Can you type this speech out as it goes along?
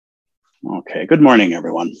Okay, good morning,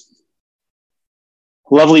 everyone.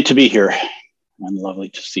 Lovely to be here and lovely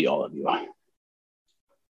to see all of you.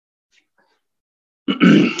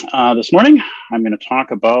 This morning, I'm going to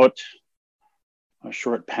talk about a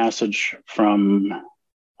short passage from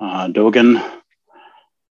Dogen,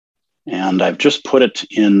 and I've just put it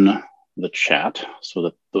in the chat so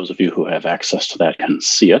that those of you who have access to that can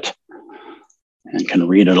see it and can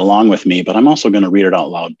read it along with me, but I'm also going to read it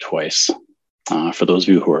out loud twice for those of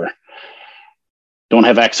you who don't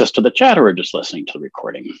have access to the chat or are just listening to the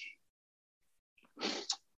recording.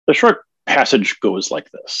 The short passage goes like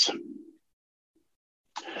this.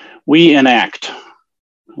 We enact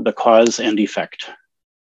the cause and effect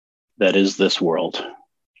that is this world,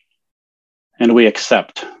 and we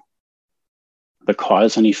accept the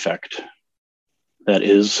cause and effect that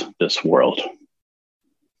is this world.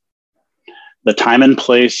 The time and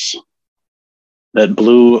place that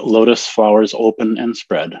blue lotus flowers open and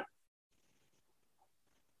spread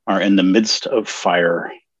are in the midst of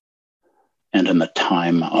fire and in the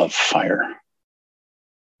time of fire.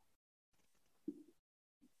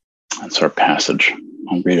 That's our passage.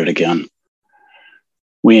 I'll read it again.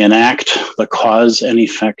 We enact the cause and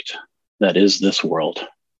effect that is this world,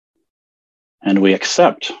 and we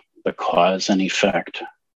accept the cause and effect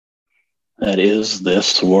that is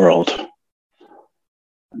this world.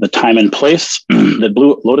 The time and place that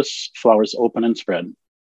blue lotus flowers open and spread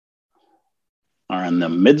are in the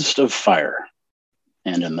midst of fire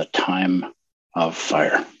and in the time of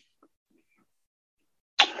fire.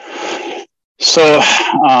 So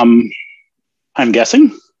I'm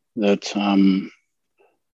guessing that some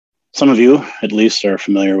of you at least are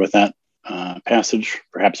familiar with that passage,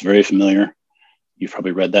 perhaps very familiar. You've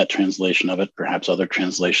probably read that translation of it, perhaps other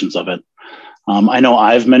translations of it. I know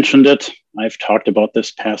I've mentioned it. I've talked about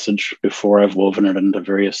this passage before. I've woven it into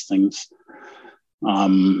various things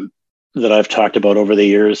that I've talked about over the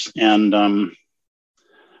years. And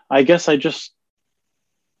I guess I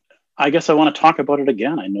want to talk about it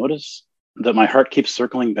again. I notice that my heart keeps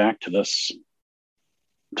circling back to this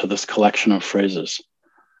collection of phrases.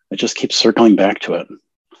 It just keeps circling back to it.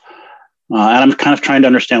 And I'm kind of trying to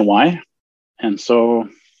understand why. And so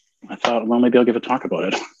I thought, well, maybe I'll give a talk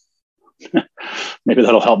about it. Maybe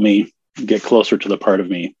that'll help me get closer to the part of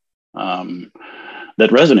me that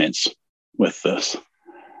resonates with this.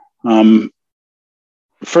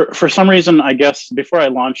 For some reason, I guess, before I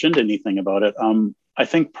launch into anything about it, I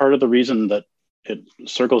think part of the reason that it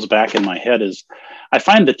circles back in my head is I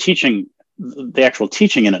find the actual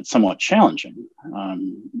teaching in it somewhat challenging,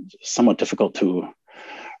 somewhat difficult to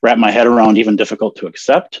wrap my head around, even difficult to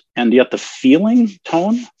accept. And yet the feeling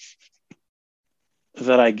tone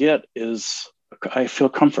that I get is I feel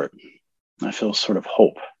comfort. I feel sort of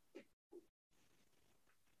hope.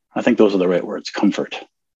 I think those are the right words, comfort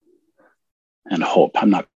and hope. I'm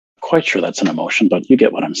not quite sure that's an emotion, but you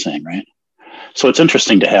get what I'm saying, right? So it's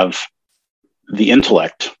interesting to have the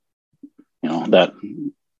intellect, that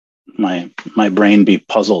my brain be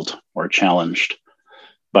puzzled or challenged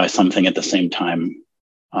by something at the same time.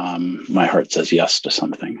 My heart says yes to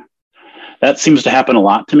something. That seems to happen a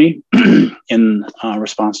lot to me in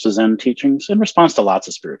response to Zen teachings, in response to lots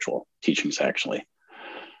of spiritual teachings, actually.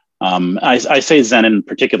 I say Zen in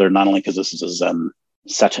particular, not only because this is a Zen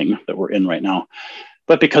setting that we're in right now,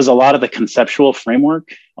 but because a lot of the conceptual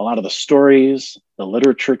framework, a lot of the stories, the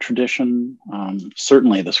literature tradition,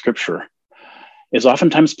 certainly the scripture, is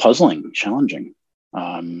oftentimes puzzling, challenging,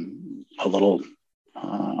 a little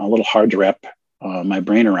hard to wrap my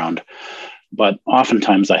brain around. But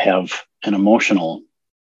oftentimes I have an emotional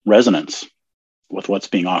resonance with what's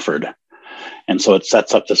being offered. And so it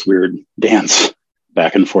sets up this weird dance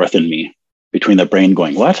back and forth in me between the brain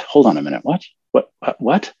going, what? Hold on a minute. What?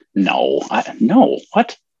 No,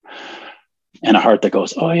 what? And a heart that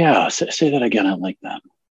goes, oh yeah, say that again. I like that.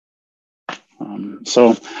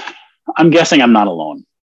 So I'm guessing I'm not alone.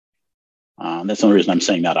 That's the only reason I'm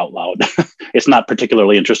saying that out loud. It's not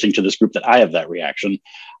particularly interesting to this group that I have that reaction.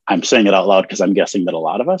 I'm saying it out loud because I'm guessing that a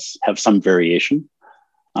lot of us have some variation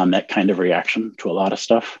on that kind of reaction to a lot of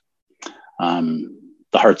stuff.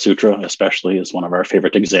 The Heart Sutra, especially, is one of our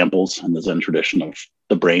favorite examples in the Zen tradition of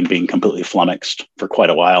the brain being completely flummoxed for quite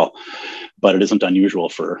a while. But it isn't unusual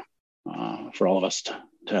for all of us to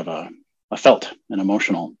have a felt, an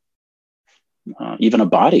emotional, even a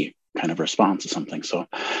body kind of response to something. So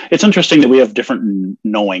it's interesting that we have different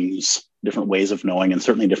knowings, different ways of knowing, and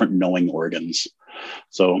certainly different knowing organs.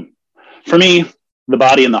 So for me, the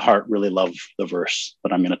body and the heart really love the verse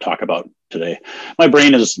that I'm going to talk about today. My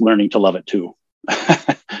brain is learning to love it too.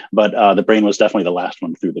 But the brain was definitely the last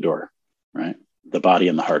one through the door, right? The body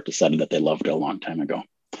and the heart decided that they loved it a long time ago.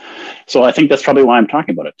 So I think that's probably why I'm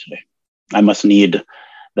talking about it today. I must need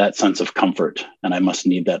that sense of comfort, and I must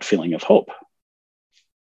need that feeling of hope,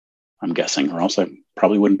 I'm guessing, or else I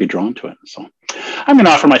probably wouldn't be drawn to it. So I'm going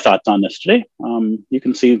to offer my thoughts on this today. You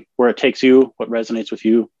can see where it takes you, what resonates with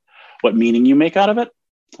you, what meaning you make out of it.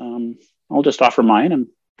 I'll just offer mine, and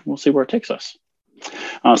we'll see where it takes us.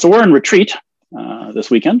 So we're in retreat this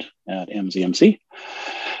weekend at MZMC.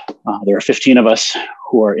 There are 15 of us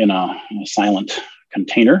who are in a silent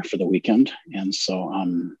container for the weekend. And so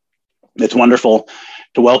it's wonderful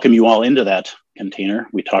to welcome you all into that container.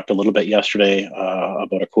 We talked a little bit yesterday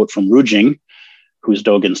about a quote from Rujing, who's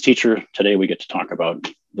Dogen's teacher. Today we get to talk about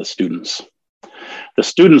the students. The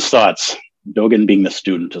students' thoughts. Dogen being the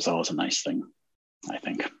student is always a nice thing, I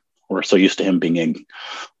think. We're so used to him being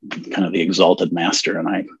kind of the exalted master, and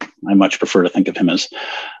I much prefer to think of him as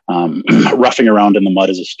roughing around in the mud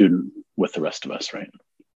as a student with the rest of us, right?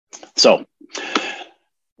 So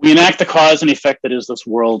we enact the cause and effect that is this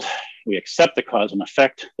world. We accept the cause and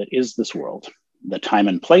effect that is this world. The time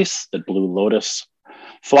and place that blue lotus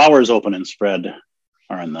flowers open and spread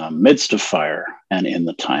are in the midst of fire and in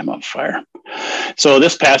the time of fire. So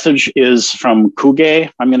this passage is from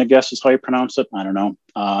Kuge, I'm going to guess is how you pronounce it. I don't know.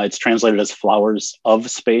 It's translated as flowers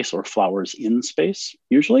of space or flowers in space,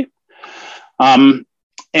 usually. And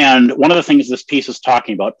one of the things this piece is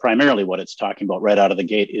talking about, primarily what it's talking about right out of the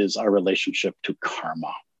gate, is our relationship to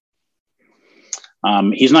karma.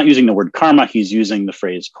 He's not using the word karma, he's using the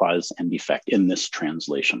phrase cause and effect in this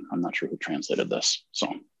translation. I'm not sure who translated this,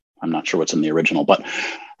 so I'm not sure what's in the original, but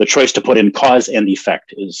the choice to put in cause and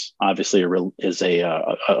effect is obviously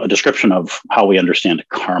a description of how we understand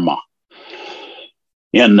karma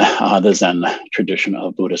in the Zen tradition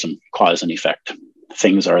of Buddhism. Cause and effect.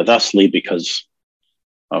 Things are thusly because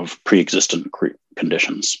of pre-existent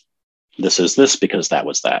conditions. This is this because that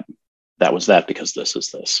was that. That was that because this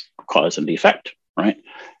is this. Cause and effect, right?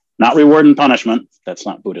 Not reward and punishment. That's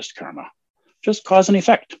not Buddhist karma. Just cause and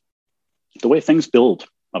effect. The way things build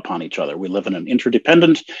upon each other. We live in an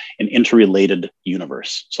interdependent and interrelated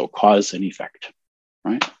universe. So cause and effect,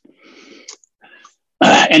 right?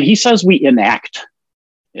 And he says we enact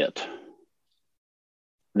it,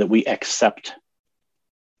 that we accept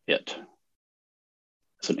it.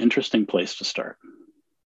 It's an interesting place to start.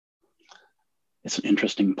 It's an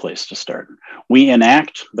interesting place to start. We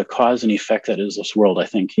enact the cause and effect that is this world. I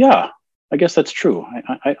think, yeah, I guess that's true.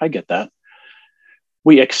 I get that.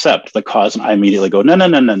 We accept the cause, and I immediately go, no,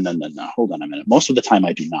 hold on a minute. Most of the time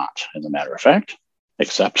I do not, as a matter of fact,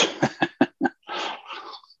 accept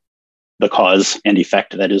the cause and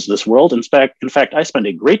effect that is this world. In fact, I spend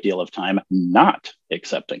a great deal of time not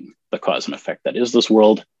accepting the cause and effect that is this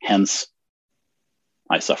world, hence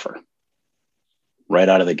I suffer. Right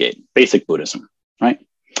out of the gate. Basic Buddhism, right?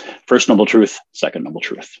 First noble truth, second noble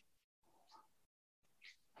truth.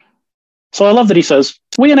 So I love that he says,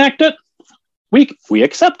 we enact it. We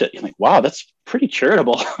accept it. You think, wow, that's pretty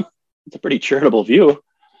charitable. It's a pretty charitable view.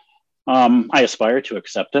 I aspire to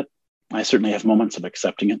accept it. I certainly have moments of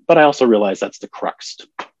accepting it, but I also realize that's the crux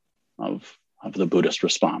of the Buddhist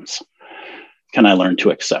response. Can I learn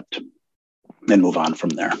to accept and move on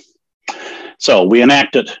from there? So we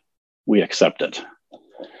enact it, we accept it.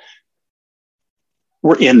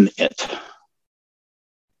 We're in it,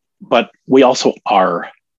 but we also are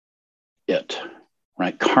it.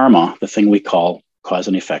 Right? Karma, the thing we call cause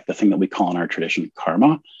and effect, the thing that we call in our tradition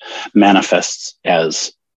karma, manifests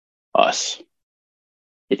as us.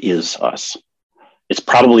 It is us. It's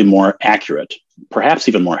probably more accurate, perhaps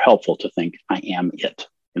even more helpful to think I am it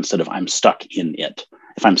instead of I'm stuck in it.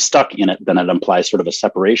 If I'm stuck in it, then it implies sort of a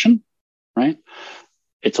separation, right?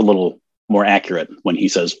 It's a little more accurate when he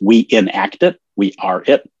says we enact it, we are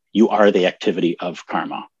it, you are the activity of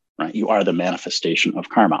karma. Right? You are the manifestation of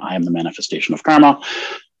karma. I am the manifestation of karma.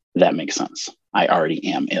 That makes sense. I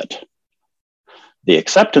already am it. The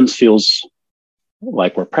acceptance feels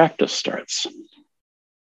like where practice starts.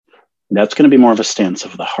 That's going to be more of a stance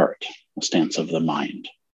of the heart, a stance of the mind.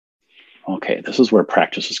 Okay, this is where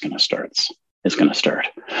practice is going to start.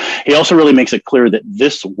 He also really makes it clear that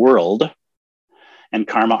this world and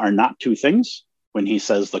karma are not two things. When he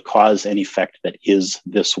says the cause and effect that is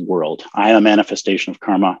this world. I am a manifestation of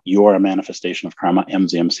karma. You are a manifestation of karma.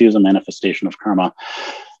 MZMC is a manifestation of karma.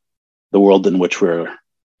 The world in which we're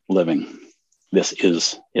living, this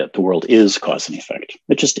is it. The world is cause and effect.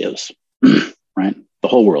 It just is, right? The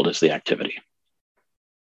whole world is the activity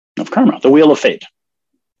of karma, the wheel of fate.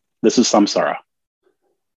 This is samsara.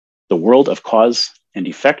 The world of cause and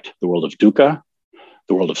effect, the world of dukkha,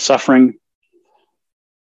 the world of suffering,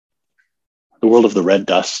 the world of the red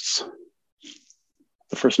dusts,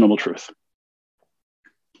 the first noble truth.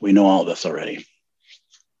 We know all this already.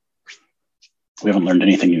 We haven't learned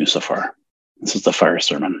anything new so far. This is the fire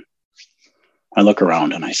sermon. I look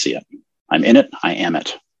around and I see it. I'm in it. I am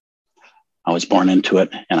it. I was born into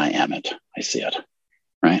it and I am it. I see it,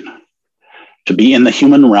 right? To be in the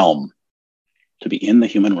human realm,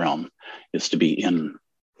 is to be in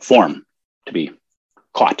form, to be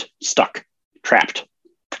caught, stuck, trapped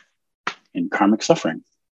in karmic suffering.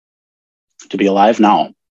 To be alive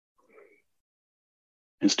now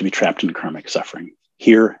is to be trapped in karmic suffering.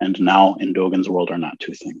 Here and now in Dogen's world are not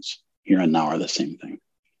two things. Here and now are the same thing.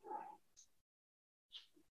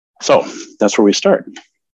 So that's where we start.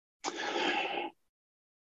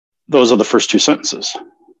 Those are the first two sentences.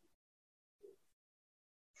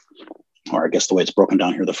 Or I guess the way it's broken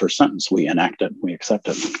down here, the first sentence, we enact it, we accept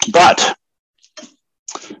it. But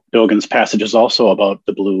Dogen's passage is also about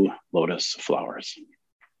the blue lotus flowers.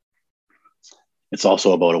 It's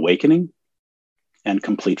also about awakening and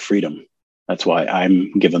complete freedom. That's why I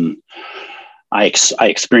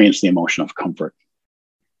experience the emotion of comfort.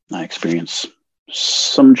 I experience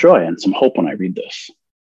some joy and some hope when I read this,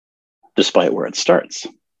 despite where it starts,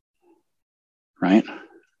 right?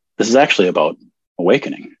 This is actually about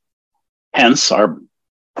awakening. Hence our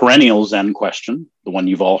perennial Zen question, the one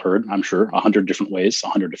you've all heard, I'm sure, 100 different ways,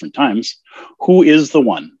 100 different times. Who is the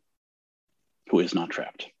one who is not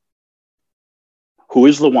trapped? Who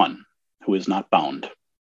is the one who is not bound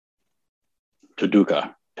to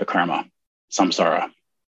dukkha, to karma, samsara?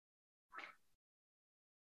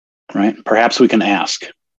 Right? Perhaps we can ask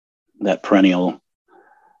that perennial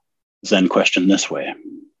Zen question this way.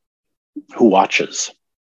 Who watches?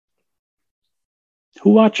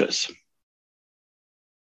 Who watches?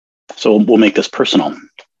 So we'll make this personal,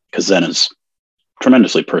 because Zen is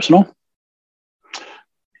tremendously personal.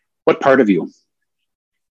 What part of you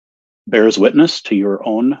bears witness to your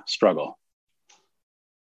own struggle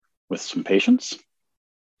with some patience,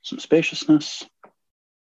 some spaciousness,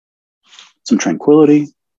 some tranquility,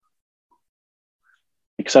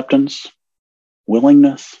 acceptance,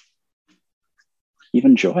 willingness,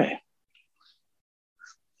 even joy?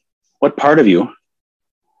 What part of you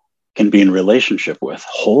can be in relationship with,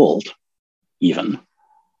 hold even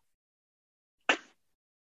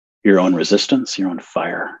your own resistance, your own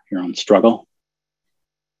fire, your own struggle,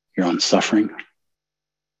 your own suffering,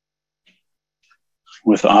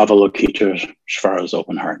 with Avalokiteshvara's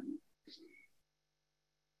open heart,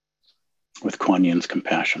 with Kuan Yin's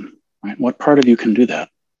compassion, right? What part of you can do that?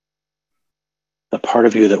 The part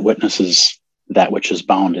of you that witnesses that which is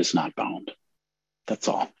bound is not bound. That's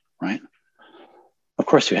all, right? Of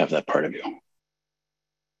course you have that part of you.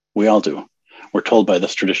 We all do. We're told by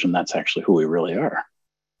this tradition that's actually who we really are.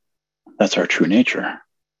 That's our true nature.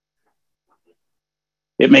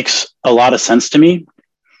 It makes a lot of sense to me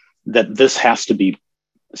that this has to be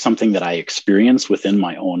something that I experience within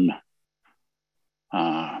my own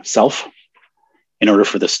self in order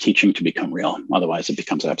for this teaching to become real. Otherwise, it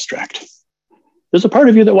becomes abstract. There's a part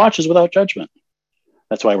of you that watches without judgment.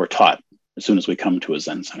 That's why we're taught as soon as we come to a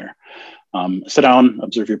Zen center. Sit down,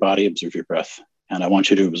 observe your body, observe your breath. And I want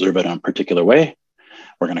you to observe it in a particular way.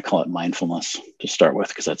 We're going to call it mindfulness to start with,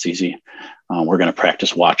 because that's easy. We're going to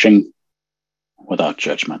practice watching without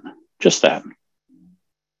judgment. Just that.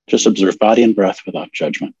 Just observe body and breath without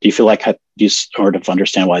judgment. Do you feel like, do you sort of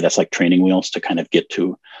understand why that's like training wheels to kind of get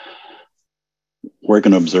to, we're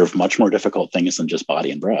going to observe much more difficult things than just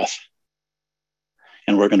body and breath.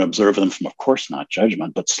 And we're going to observe them from, of course, not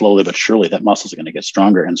judgment, but slowly but surely that muscle is going to get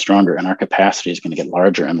stronger and stronger, and our capacity is going to get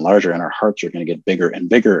larger and larger, and our hearts are going to get bigger and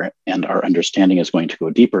bigger, and our understanding is going to go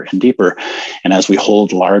deeper and deeper. And as we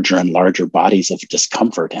hold larger and larger bodies of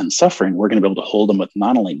discomfort and suffering, we're going to be able to hold them with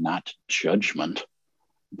not only not judgment,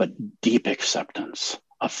 but deep acceptance,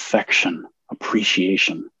 affection,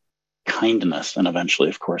 appreciation, kindness, and eventually,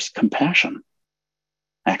 of course, compassion.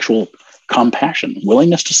 Actual compassion,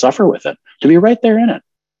 willingness to suffer with it, to be right there in it,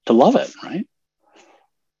 to love it, right?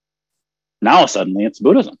 Now suddenly it's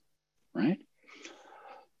Buddhism, right?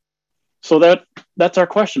 So that's our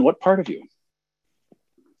question. What part of you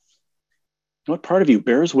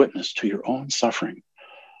bears witness to your own suffering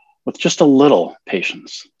with just a little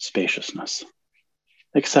patience, spaciousness,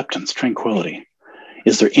 acceptance, tranquility?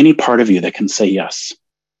 Is there any part of you that can say yes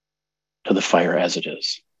to the fire as it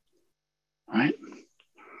is, right?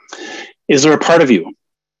 Is there a part of you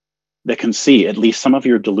that can see at least some of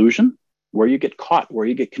your delusion, where you get caught, where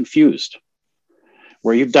you get confused,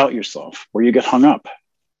 where you doubt yourself, where you get hung up,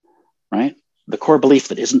 right? The core belief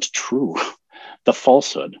that isn't true, the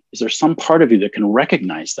falsehood. Is there some part of you that can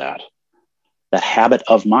recognize that habit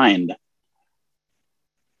of mind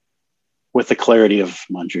with the clarity of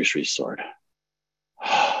Manjushri's sword?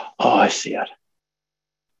 Oh, I see it.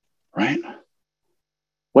 Right?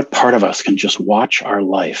 What part of us can just watch our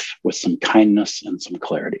life with some kindness and some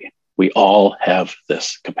clarity? We all have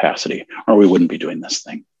this capacity, or we wouldn't be doing this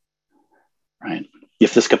thing. Right?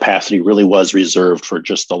 If this capacity really was reserved for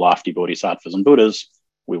just the lofty bodhisattvas and Buddhas,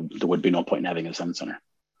 there would be no point in having a Zen center.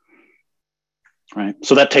 Right?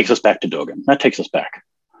 So that takes us back to Dogen. That takes us back.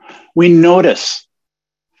 We notice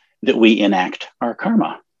that we enact our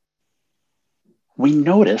karma. We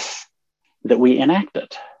notice that we enact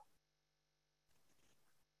it.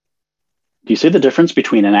 Do you see the difference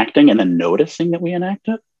between enacting and then noticing that we enact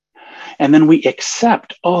it? And then we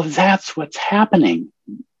accept, oh, that's what's happening.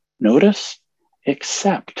 Notice,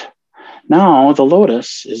 accept. Now the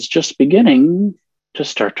lotus is just beginning to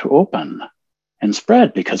start to open and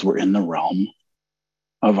spread because we're in the realm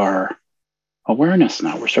of our awareness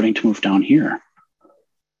now. We're starting to move down here.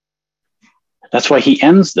 That's why he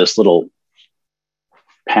ends this little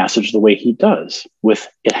passage the way he does, with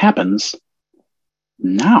it happens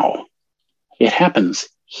now. It happens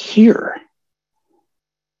here.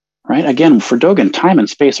 Right? Again, for Dogen, time and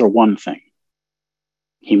space are one thing.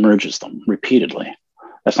 He merges them repeatedly.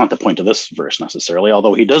 That's not the point of this verse necessarily,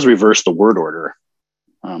 although he does reverse the word order.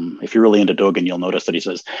 If you're really into Dogen, you'll notice that he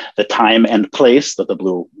says the time and place that the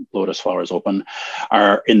blue lotus flowers open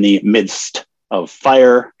are in the midst of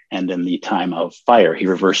fire and in the time of fire. He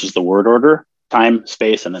reverses the word order, time,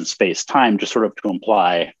 space, and then space, time, just sort of to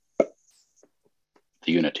imply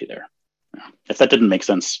the unity there. If that didn't make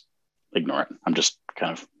sense, ignore it. I'm just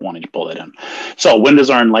kind of wanting to pull that in. So when does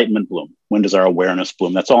our enlightenment bloom? When does our awareness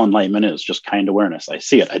bloom? That's all enlightenment is, just kind awareness. I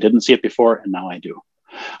see it. I didn't see it before, and now I do.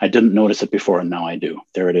 I didn't notice it before, and now I do.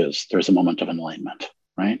 There it is. There's a moment of enlightenment,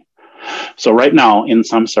 right? So right now in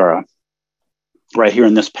samsara, right here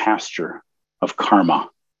in this pasture of karma,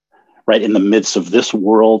 right in the midst of this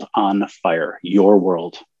world on fire, your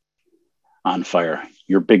world on fire,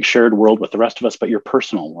 your big shared world with the rest of us, but your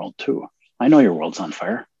personal world too. I know your world's on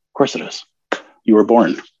fire. Of course it is. You were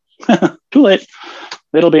born. Too late.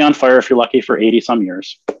 It'll be on fire if you're lucky for 80 some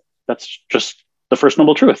years. That's just the first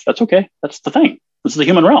noble truth. That's okay. That's the thing. This is the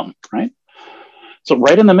human realm, right? So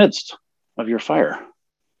right in the midst of your fire,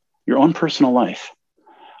 your own personal life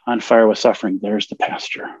on fire with suffering, there's the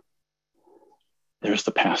pasture. There's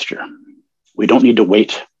the pasture. We don't need to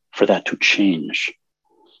wait for that to change.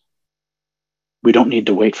 We don't need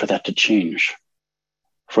to wait for that to change,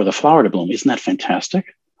 for the flower to bloom. Isn't that fantastic?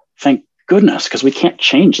 Thank goodness, because we can't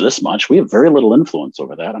change this much. We have very little influence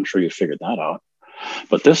over that. I'm sure you figured that out.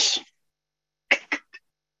 But this,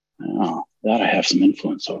 oh, that I have some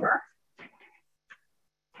influence over.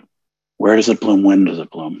 Where does it bloom? When does it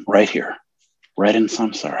bloom? Right here, right in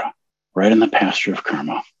samsara, right in the pasture of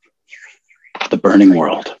karma, the burning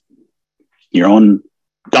world, your own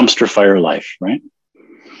dumpster fire life, right?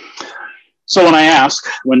 So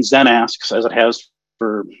when Zen asks, as it has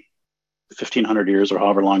for 1,500 years or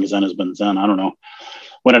however long Zen has been Zen, I don't know,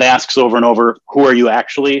 when it asks over and over, who are you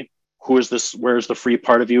actually? Who is this? Where's the free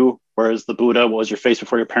part of you? Where is the Buddha? What was your face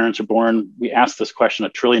before your parents were born? We ask this question a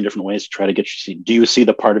trillion different ways to try to get you to see, do you see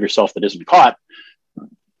the part of yourself that isn't caught?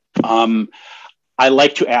 I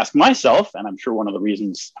like to ask myself, and I'm sure one of the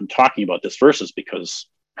reasons I'm talking about this verse is because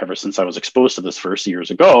ever since I was exposed to this verse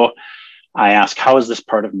years ago, I ask, how is this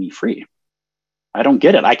part of me free? I don't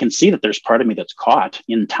get it. I can see that there's part of me that's caught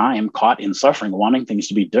in time, caught in suffering, wanting things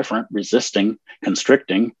to be different, resisting,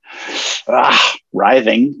 constricting,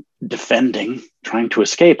 writhing, defending, trying to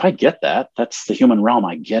escape. I get that. That's the human realm.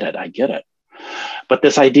 I get it. I get it. But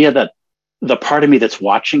this idea that the part of me that's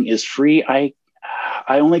watching is free, I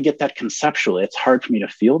only get that conceptually. It's hard for me to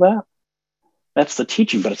feel that. That's the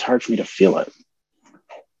teaching, but it's hard for me to feel it.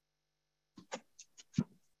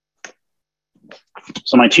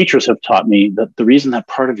 So my teachers have taught me that the reason that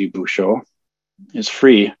part of you, Bussho, is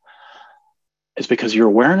free is because your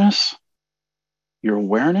awareness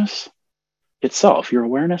itself, your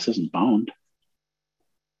awareness isn't bound.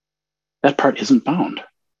 That part isn't bound,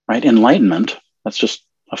 right? Enlightenment, that's just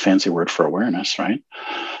a fancy word for awareness, right?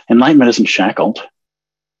 Enlightenment isn't shackled.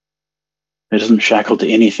 It isn't shackled to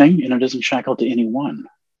anything, and it isn't shackled to anyone.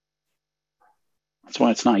 That's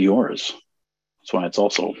why it's not yours. That's why it's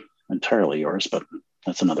also entirely yours, but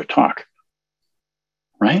that's another talk,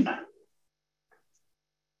 right?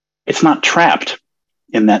 It's not trapped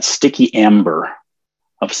in that sticky amber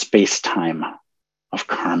of space-time, of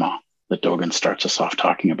karma that Dogen starts us off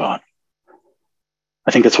talking about.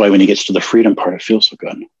 I think that's why when he gets to the freedom part, it feels so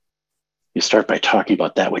good. You start by talking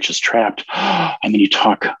about that which is trapped, and then you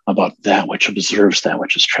talk about that which observes that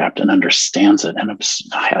which is trapped and understands it and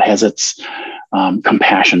has its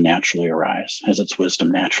compassion naturally arise, has its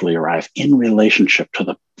wisdom naturally arrive in relationship to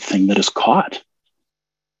the thing that is caught,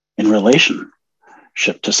 in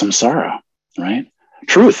relationship to samsara, right?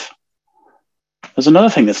 Truth is another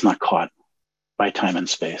thing that's not caught by time and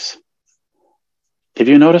space. Have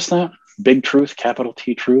you noticed that? Big truth, capital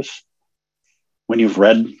T truth. When you've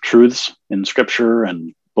read truths in scripture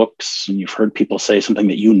and books, and you've heard people say something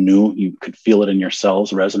that you knew, you could feel it in your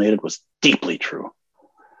cells, resonated, was deeply true.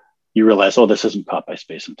 You realize, oh, this isn't caught by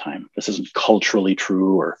space and time. This isn't culturally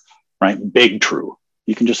true or, right, big true.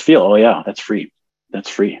 You can just feel, oh yeah, that's free. That's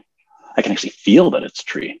free. I can actually feel that it's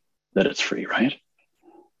free, right?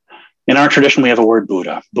 In our tradition, we have a word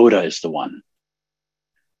Buddha. Buddha is the one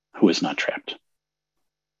who is not trapped.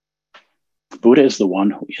 Buddha is the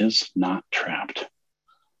one who is not trapped.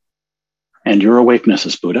 And your awakeness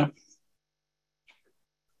is Buddha,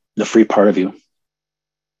 the free part of you,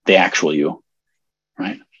 the actual you,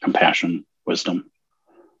 right? Compassion, wisdom,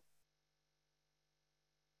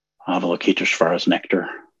 Avalokiteshvara's nectar,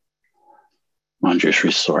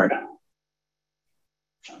 Manjushri's sword.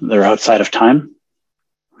 They're outside of time,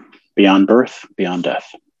 beyond birth, beyond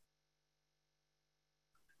death.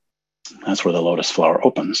 That's where the lotus flower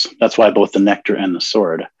opens. That's why both the nectar and the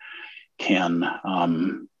sword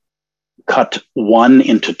can cut one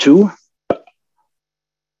into two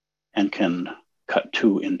and can cut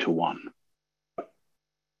two into one.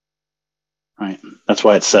 Right? That's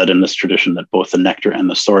why it's said in this tradition that both the nectar and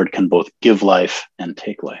the sword can both give life and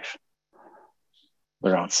take life.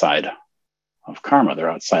 They're outside of karma.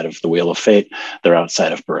 They're outside of the wheel of fate. They're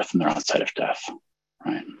outside of birth, and they're outside of death.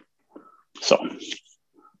 Right? So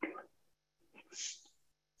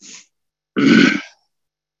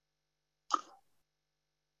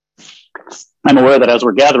I'm aware that as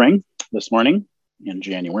we're gathering this morning in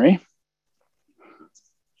January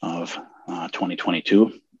of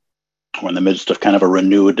 2022, we're in the midst of kind of a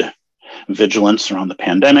renewed vigilance around the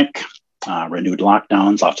pandemic, renewed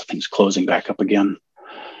lockdowns, lots of things closing back up again.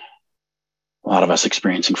 A lot of us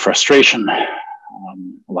experiencing frustration,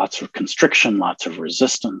 lots of constriction, lots of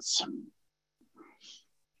resistance.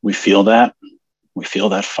 We feel that. We feel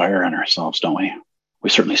that fire in ourselves, don't we? We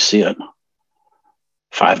certainly see it.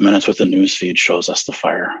 5 minutes with the news feed shows us the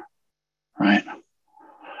fire, right?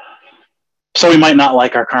 So we might not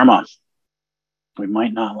like our karma. We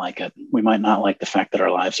might not like it. We might not like the fact that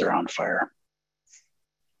our lives are on fire,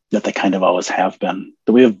 that they kind of always have been,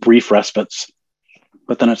 that we have brief respites,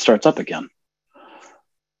 but then it starts up again.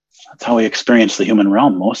 That's how we experience the human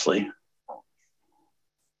realm mostly.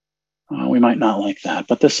 We might not like that,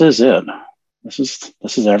 but this is it. This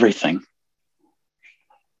is everything.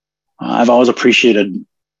 I've always appreciated,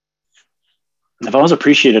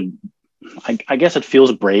 I guess it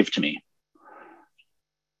feels brave to me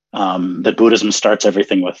that Buddhism starts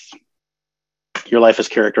everything with, your life is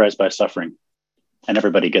characterized by suffering, and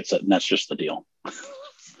everybody gets it, and that's just the deal.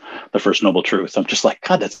 The first noble truth. I'm just like,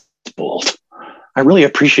 God, that's bold. I really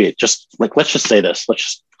appreciate just like, let's just say this. Let's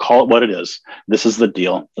just call it what it is. This is the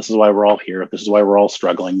deal. This is why we're all here. This is why we're all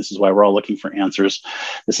struggling. This is why we're all looking for answers.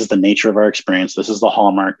 This is the nature of our experience. This is the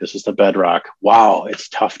hallmark. This is the bedrock. Wow, it's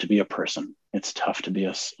tough to be a person. It's tough to be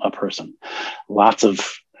a person. Lots of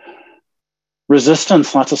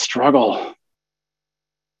resistance, lots of struggle,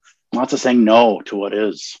 lots of saying no to what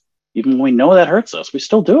is. Even when we know that hurts us, we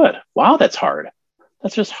still do it. Wow, that's hard.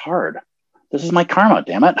 That's just hard. This is my karma,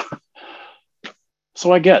 damn it.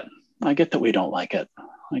 So I get that we don't like it.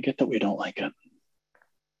 I get that we don't like it.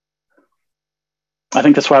 I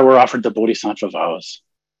think that's why we're offered the Bodhisattva vows.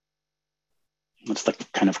 It's the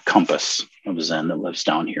kind of compass of Zen that lives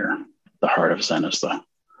down here. The heart of Zen is the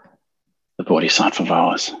Bodhisattva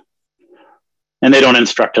vows. And they don't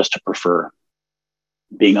instruct us to prefer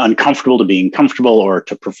being uncomfortable to being comfortable, or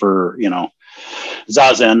to prefer,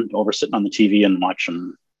 zazen over sitting on the TV and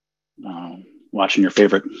watching your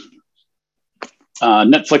favorite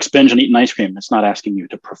Netflix binge and eating ice cream. It's not asking you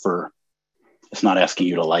to prefer. It's not asking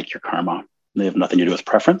you to like your karma. They have nothing to do with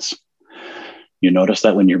preference. You notice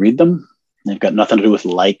that when you read them, they've got nothing to do with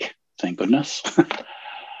like, thank goodness.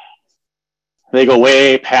 They go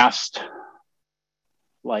way past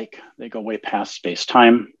like, they go way past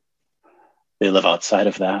space-time. They live outside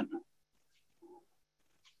of that.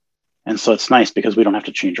 And so it's nice because we don't have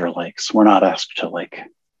to change our likes. We're not asked to like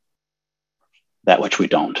that which we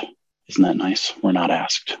don't. Isn't that nice? We're not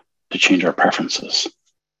asked to change our preferences.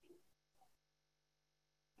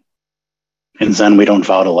 In Zen, we don't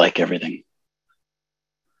vow to like everything,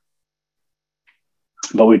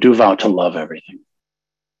 but we do vow to love everything.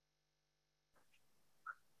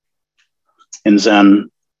 In Zen,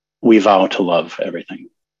 we vow to love everything.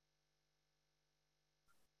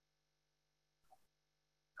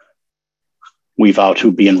 We vow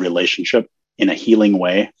to be in relationship in a healing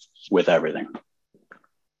way with everything.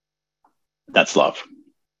 That's love.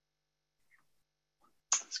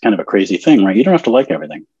 It's kind of a crazy thing, right? You don't have to like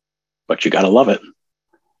everything, but you got to love it.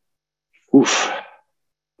 Oof.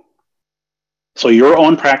 So your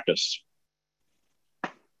own practice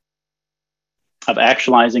of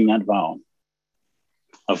actualizing that vow,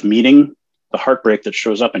 of meeting the heartbreak that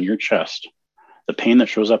shows up in your chest, the pain that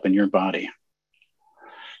shows up in your body,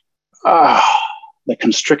 the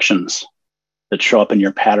constrictions that show up in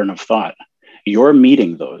your pattern of thought, you're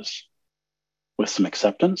meeting those with some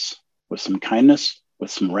acceptance, with some kindness, with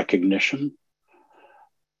some recognition,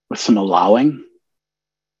 with some allowing,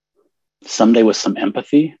 someday with some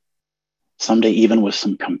empathy, someday even with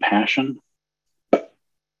some compassion.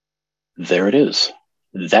 There it is.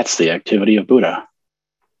 That's the activity of Buddha.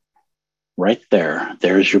 Right there.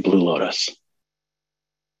 There's your blue lotus.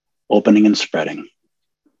 Opening and spreading.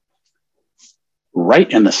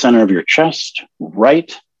 Right in the center of your chest,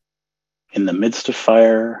 right in the midst of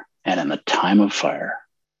fire and in the time of fire.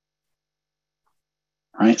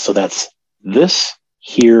 Right? So that's this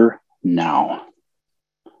here now.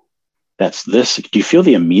 That's this. Do you feel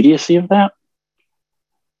the immediacy of that?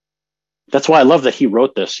 That's why I love that he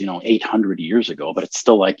wrote this, 800 years ago, but it's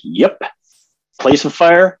still like, yep, place of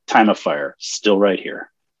fire, time of fire, still right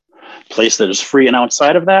here. Place that is free and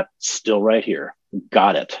outside of that, still right here.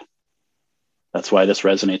 Got it. That's why this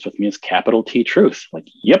resonates with me as capital T truth. Like,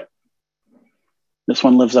 yep, this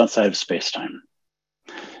one lives outside of space-time.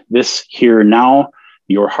 This here now,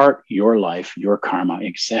 your heart, your life, your karma,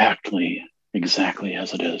 exactly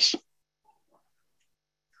as it is.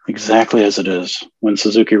 Exactly as it is. When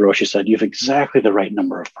Suzuki Roshi said, you have exactly the right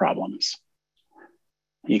number of problems.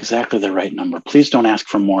 Exactly the right number. Please don't ask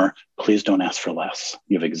for more. Please don't ask for less.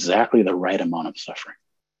 You have exactly the right amount of suffering.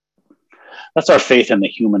 That's our faith in the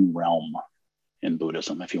human realm in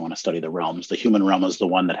Buddhism. If you want to study the realms, the human realm is the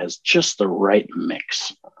one that has just the right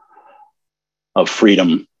mix of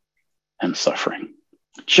freedom and suffering.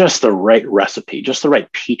 Just the right recipe, just the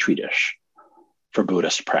right petri dish for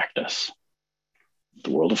Buddhist practice. The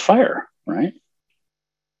world of fire, right?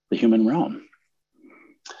 The human realm.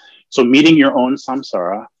 So meeting your own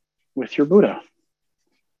samsara with your Buddha.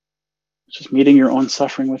 Just meeting your own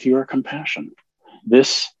suffering with your compassion.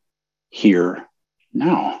 This here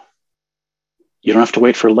now. You don't have to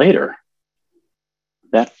wait for later.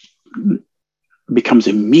 That becomes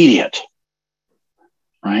immediate,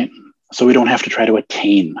 right? So we don't have to try to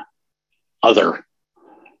attain other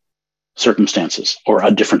circumstances or a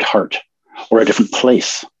different heart or a different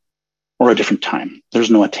place or a different time. There's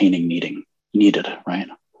no attaining needed, right?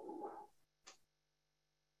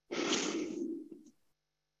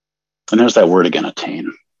 And there's that word again,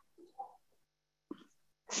 attain.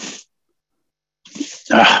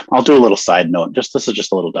 I'll do a little side note. This is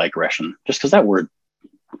just a little digression, just because that word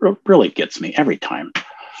really gets me every time.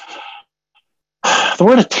 The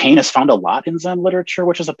word attain is found a lot in Zen literature,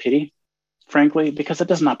 which is a pity, frankly, because it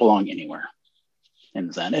does not belong anywhere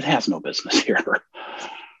in Zen. It has no business here.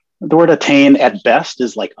 The word attain at best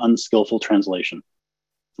is like unskillful translation,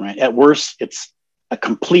 right? At worst, it's a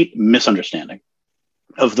complete misunderstanding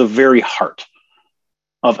of the very heart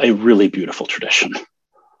of a really beautiful tradition,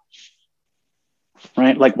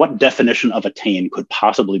 right? Like, what definition of attain could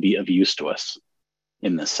possibly be of use to us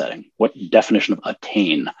in this setting? What definition of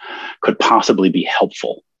attain could possibly be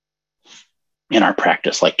helpful in our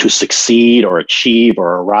practice? Like to succeed or achieve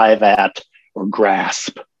or arrive at or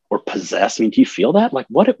grasp or possess. I mean, do you feel that? Like,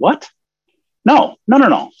 what? No.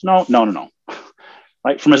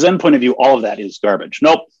 Right? From a Zen point of view, all of that is garbage.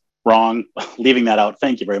 Nope, wrong, leaving that out.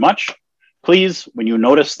 Thank you very much. Please, when you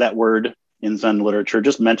notice that word in Zen literature,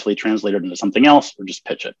 just mentally translate it into something else or just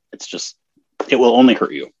pitch it. It will only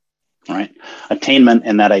hurt you, right? Attainment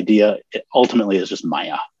and that idea, it ultimately is just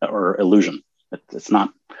Maya or illusion. It's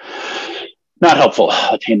not helpful.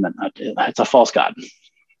 Attainment, it's a false god.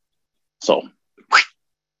 So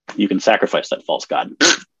you can sacrifice that false god.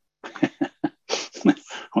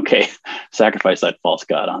 Okay, sacrifice that false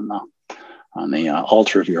god on the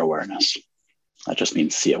altar of your awareness. That just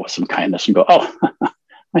means see it with some kindness and go, oh,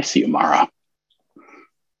 I see you, Mara.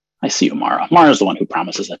 I see you, Mara. Mara's the one who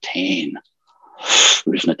promises attain.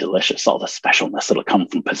 Isn't it delicious? All the specialness that'll come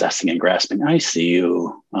from possessing and grasping. I see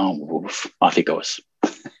you. Oh, woof. Off he goes.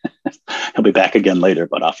 He'll be back again later,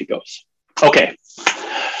 but off he goes. Okay.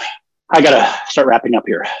 I got to start wrapping up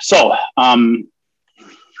here. So,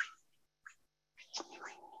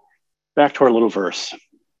 back to our little verse.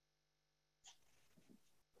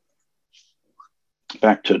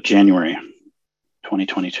 back to January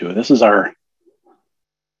 2022. This is our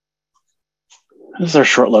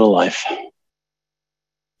short little life.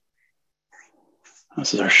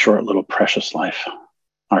 This is our short little precious life,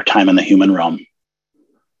 our time in the human realm,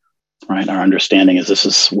 right? Our understanding is this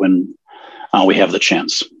is when we have the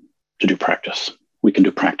chance to do practice. We can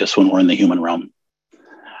do practice when we're in the human realm.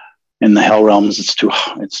 In the hell realms, it's too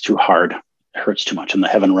hard. It hurts too much. In the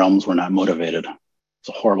heaven realms, we're not motivated. It's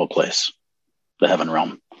a horrible place, the heaven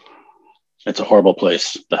realm. It's a horrible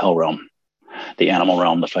place, the hell realm, the animal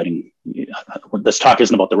realm, the fighting. This talk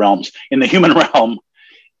isn't about the realms. In the human realm,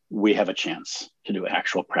 we have a chance to do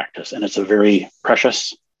actual practice. And it's a very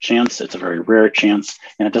precious chance. It's a very rare chance.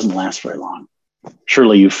 And it doesn't last very long.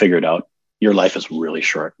 Surely you figured out your life is really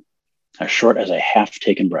short as a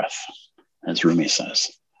half-taken breath, as Rumi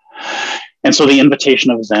says. And so the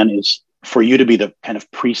invitation of Zen is for you to be the kind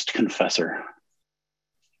of priest confessor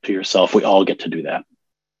to yourself. We all get to do that.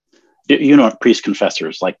 You know what priest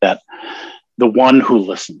confessors like that, the one who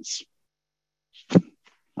listens,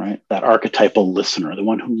 right? That archetypal listener, the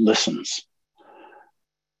one who listens.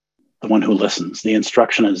 The one who listens. The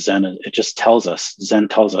instruction of Zen, it just tells us, Zen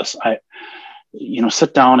tells us,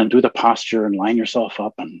 sit down and do the posture and line yourself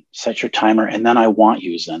up and set your timer. And then I want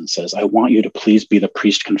you, Zen says, I want you to please be the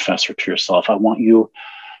priest confessor to yourself. I want you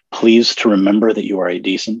please to remember that you are a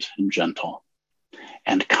decent and gentle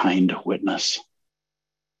and kind witness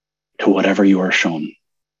to whatever you are shown.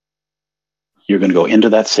 You're going to go into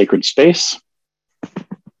that sacred space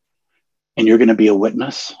and you're going to be a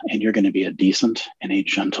witness, and you're going to be a decent and a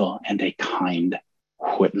gentle and a kind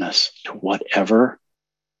witness to whatever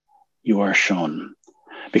you are shown,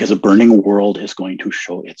 because a burning world is going to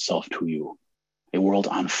show itself to you. A world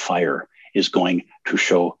on fire is going to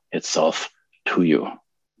show itself to you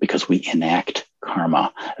because we enact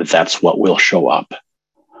karma. That's what will show up.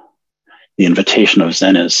 The invitation of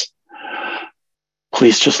Zen is,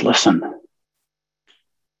 please just listen.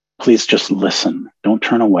 Please just listen. Don't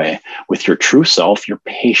turn away with your true self, your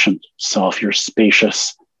patient self, your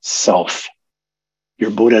spacious self,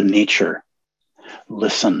 your Buddha nature.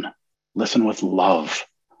 Listen. Listen with love,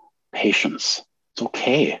 patience. It's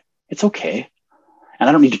okay. It's okay. And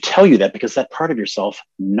I don't need to tell you that because that part of yourself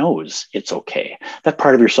knows it's okay. That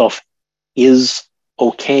part of yourself is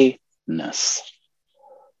okayness,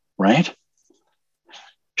 right?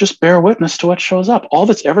 Just bear witness to what shows up. All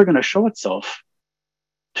that's ever going to show itself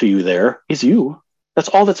to you there is you. That's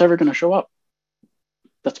all that's ever going to show up.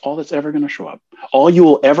 That's all that's ever going to show up. All you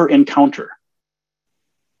will ever encounter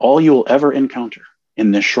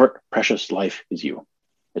in this short, precious life is you.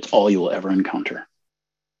 It's all you will ever encounter.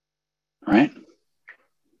 Right?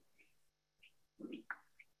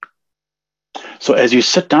 So as you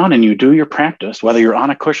sit down and you do your practice, whether you're on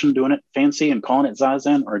a cushion doing it fancy and calling it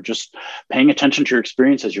Zazen, or just paying attention to your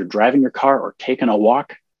experience as you're driving your car or taking a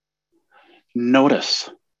walk, notice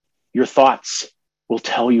your thoughts will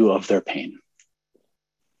tell you of their pain.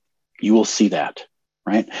 You will see that,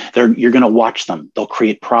 right? You're going to watch them. They'll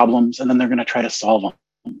create problems and then they're going to try to solve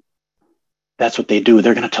them. That's what they do.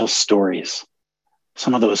 They're going to tell stories.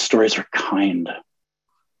 Some of those stories are kind.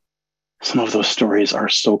 Some of those stories are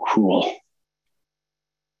so cruel.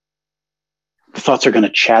 The thoughts are going to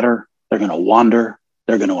chatter. They're going to wander.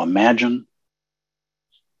 They're going to imagine.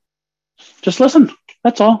 Just listen.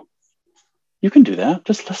 That's all. You can do that.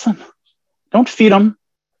 Just listen. Don't feed them.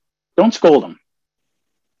 Don't scold them.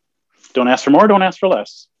 Don't ask for more. Don't ask for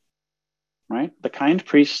less. Right? The kind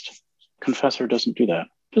priest confessor doesn't do that.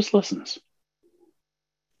 Just listens.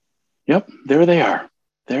 Yep, there they are.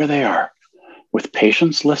 There they are. With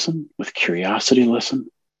patience, listen. With curiosity, listen.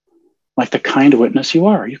 Like the kind witness you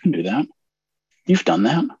are. You can do that. You've done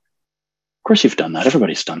that. Of course you've done that.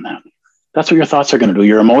 Everybody's done that. That's what your thoughts are going to do.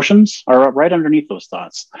 Your emotions are right underneath those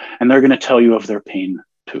thoughts. And they're going to tell you of their pain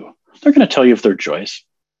too. They're going to tell you of their joys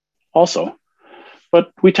also.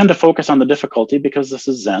 But we tend to focus on the difficulty because this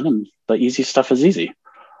is Zen and the easy stuff is easy,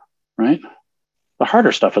 right? The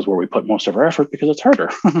harder stuff is where we put most of our effort because it's harder.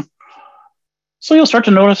 So you'll start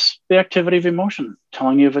to notice the activity of emotion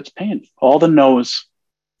telling you of its pain. All the no's,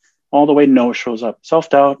 all the way no shows up.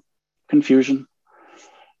 Self-doubt, confusion,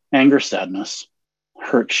 anger, sadness,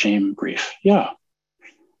 hurt, shame, grief. Yeah.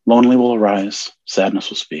 Lonely will arise. Sadness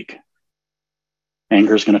will speak.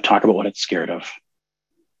 Anger is going to talk about what it's scared of.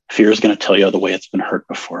 Fear is going to tell you the way it's been hurt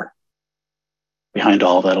before. Behind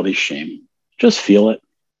all that'll be shame. Just feel it.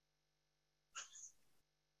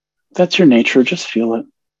 That's your nature. Just feel it.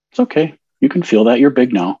 It's okay. You can feel that. You're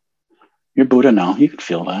big now. You're Buddha now. You can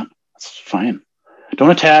feel that. That's fine. Don't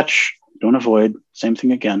attach. Don't avoid. Same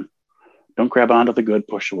thing again. Don't grab onto the good,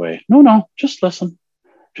 push away. No. Just listen.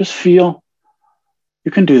 Just feel.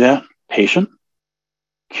 You can do that. Patient,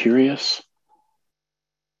 curious,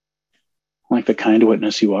 like the kind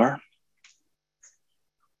witness you are.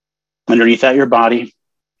 Underneath that, your body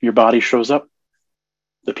shows up.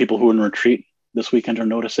 The people who are in retreat this weekend are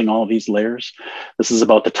noticing all of these layers. This is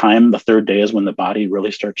about the time, the third day is when the body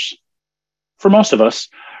really starts, for most of us,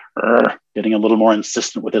 getting a little more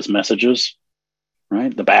insistent with its messages,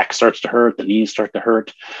 right? The back starts to hurt, the knees start to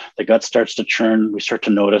hurt, the gut starts to churn. We start to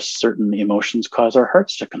notice certain emotions cause our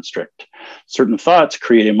hearts to constrict. Certain thoughts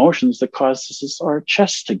create emotions that causes our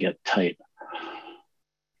chest to get tight.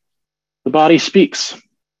 The body speaks.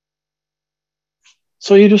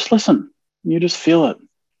 So you just listen, you just feel it.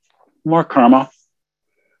 More karma,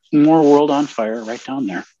 more world on fire right down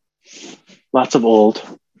there. Lots of old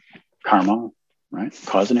karma, right?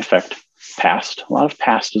 Cause and effect, past. A lot of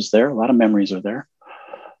past is there. A lot of memories are there.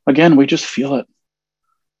 Again, we just feel it.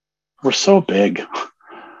 We're so big.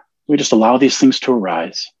 We just allow these things to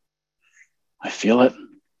arise. I feel it.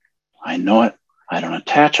 I know it. I don't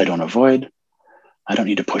attach. I don't avoid. I don't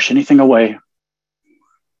need to push anything away.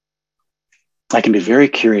 I can be very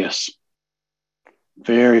curious.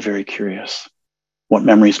 Very, very curious. What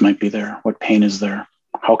memories might be there? What pain is there?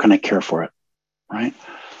 How can I care for it? Right?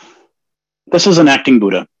 This is an acting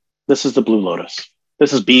Buddha. This is the blue lotus.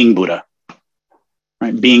 This is being Buddha.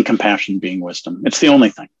 Right? Being compassion, being wisdom. It's the only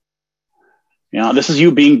thing. This is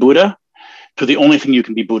you being Buddha to the only thing you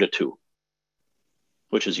can be Buddha to,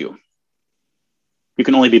 which is you. You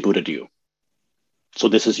can only be Buddha to you. So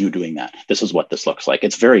this is you doing that. This is what this looks like.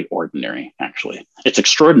 It's very ordinary, actually. It's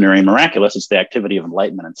extraordinary and miraculous. It's the activity of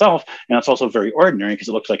enlightenment itself. And it's also very ordinary because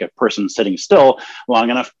it looks like a person sitting still long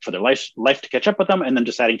enough for their life to catch up with them and then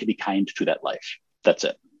deciding to be kind to that life. That's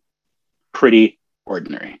it. Pretty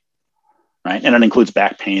ordinary, right? And it includes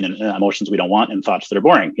back pain and emotions we don't want and thoughts that are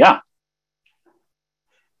boring. Yeah.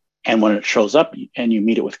 And when it shows up and you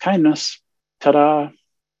meet it with kindness, ta-da,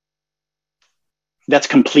 that's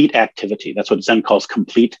complete activity. That's what Zen calls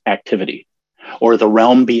complete activity, or the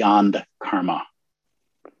realm beyond karma.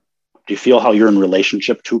 Do you feel how you're in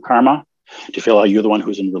relationship to karma? Do you feel how you're the one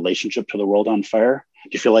who's in relationship to the world on fire? Do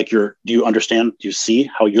you feel like do you understand, do you see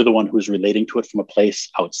how you're the one who's relating to it from a place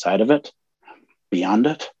outside of it, beyond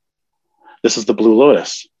it? This is the blue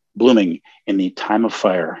lotus blooming in the time of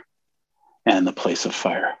fire and in the place of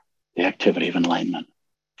fire, the activity of enlightenment.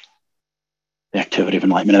 The activity of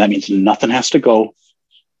enlightenment. And that means nothing has to go.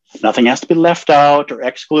 Nothing has to be left out or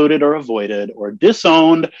excluded or avoided or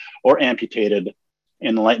disowned or amputated.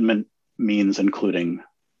 Enlightenment means including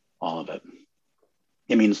all of it.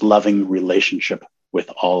 It means loving relationship with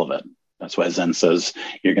all of it. That's why Zen says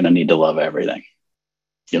you're going to need to love everything.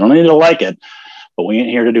 You don't need to like it, but we ain't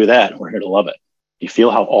here to do that. We're here to love it. Do you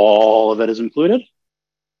feel how all of it is included?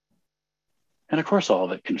 And of course, all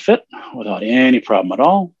of it can fit without any problem at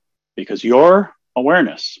all. Because your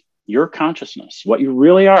awareness, your consciousness, what you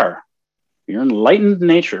really are, your enlightened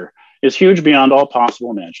nature is huge beyond all possible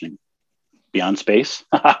imagining. Beyond space,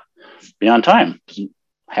 beyond time, doesn't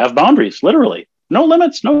have boundaries, literally. No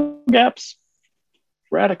limits, no gaps.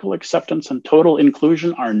 Radical acceptance and total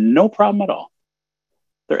inclusion are no problem at all.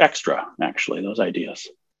 They're extra, actually, those ideas.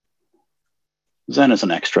 Zen is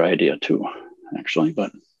an extra idea too, actually,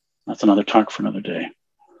 but that's another talk for another day.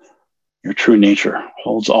 Your true nature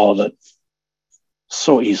holds all of it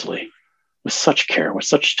so easily, with such care, with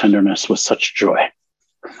such tenderness, with such joy.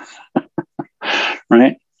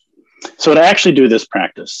 Right? So to actually do this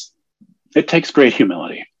practice, it takes great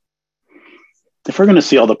humility. If we're going to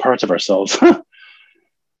see all the parts of ourselves,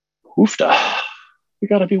 oofta, we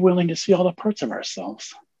got to be willing to see all the parts of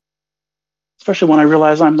ourselves. Especially when I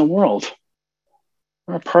realize I'm the world.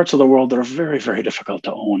 There are parts of the world that are very, very difficult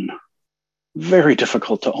to own. Very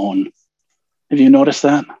difficult to own. Have you noticed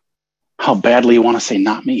that? How badly you want to say,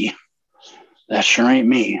 not me. That sure ain't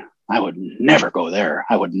me. I would never go there.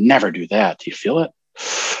 I would never do that. Do you feel it?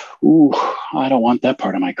 Ooh, I don't want that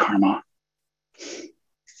part of my karma.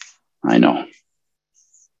 I know.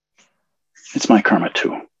 It's my karma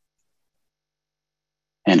too.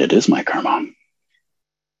 And it is my karma.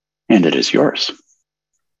 And it is yours.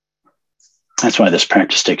 That's why this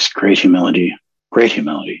practice takes great humility,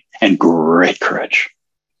 and great courage.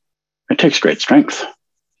 It takes great strength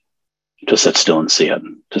to sit still and see it,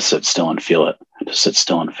 to sit still and feel it, to sit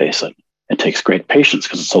still and face it. It takes great patience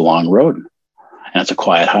because it's a long road and it's a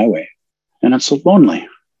quiet highway and it's so lonely.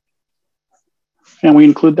 And we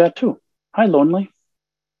include that too. Hi, lonely.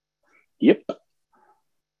 Yep.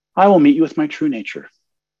 I will meet you with my true nature,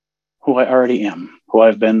 who I already am, who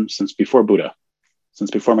I've been since before Buddha,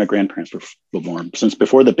 since before my grandparents were born, since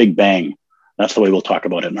before the Big Bang That's the way we'll talk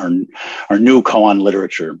about it in our new koan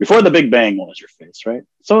literature. Before the Big Bang was your face, right?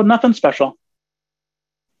 So nothing special.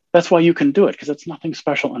 That's why you can do it, because it's nothing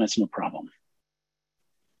special and it's no problem.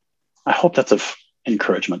 I hope that's of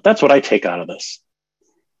encouragement. That's what I take out of this.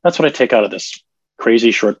 That's what I take out of this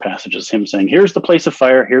crazy short passage, is him saying, here's the place of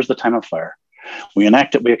fire, here's the time of fire. We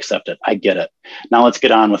enact it, we accept it. I get it. Now let's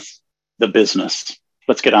get on with the business.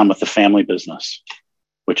 Let's get on with the family business,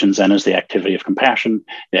 which in Zen is the activity of compassion,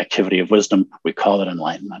 the activity of wisdom. We call it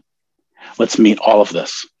enlightenment. Let's meet all of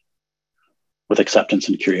this with acceptance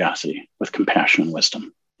and curiosity, with compassion and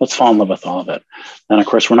wisdom. Let's fall in love with all of it. Then, of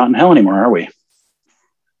course, we're not in hell anymore, are we?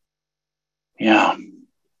 Yeah.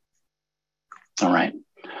 All right.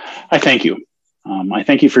 I thank you. I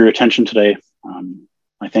thank you for your attention today.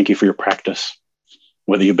 I thank you for your practice,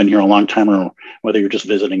 whether you've been here a long time or whether you're just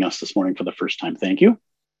visiting us this morning for the first time. Thank you.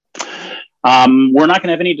 We're not going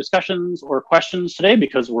to have any discussions or questions today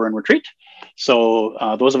because we're in retreat.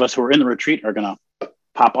 So those of us who are in the retreat are going to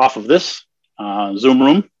pop off of this Zoom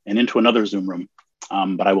room and into another Zoom room.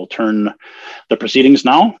 But I will turn the proceedings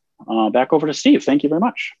now back over to Steve. Thank you very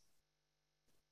much.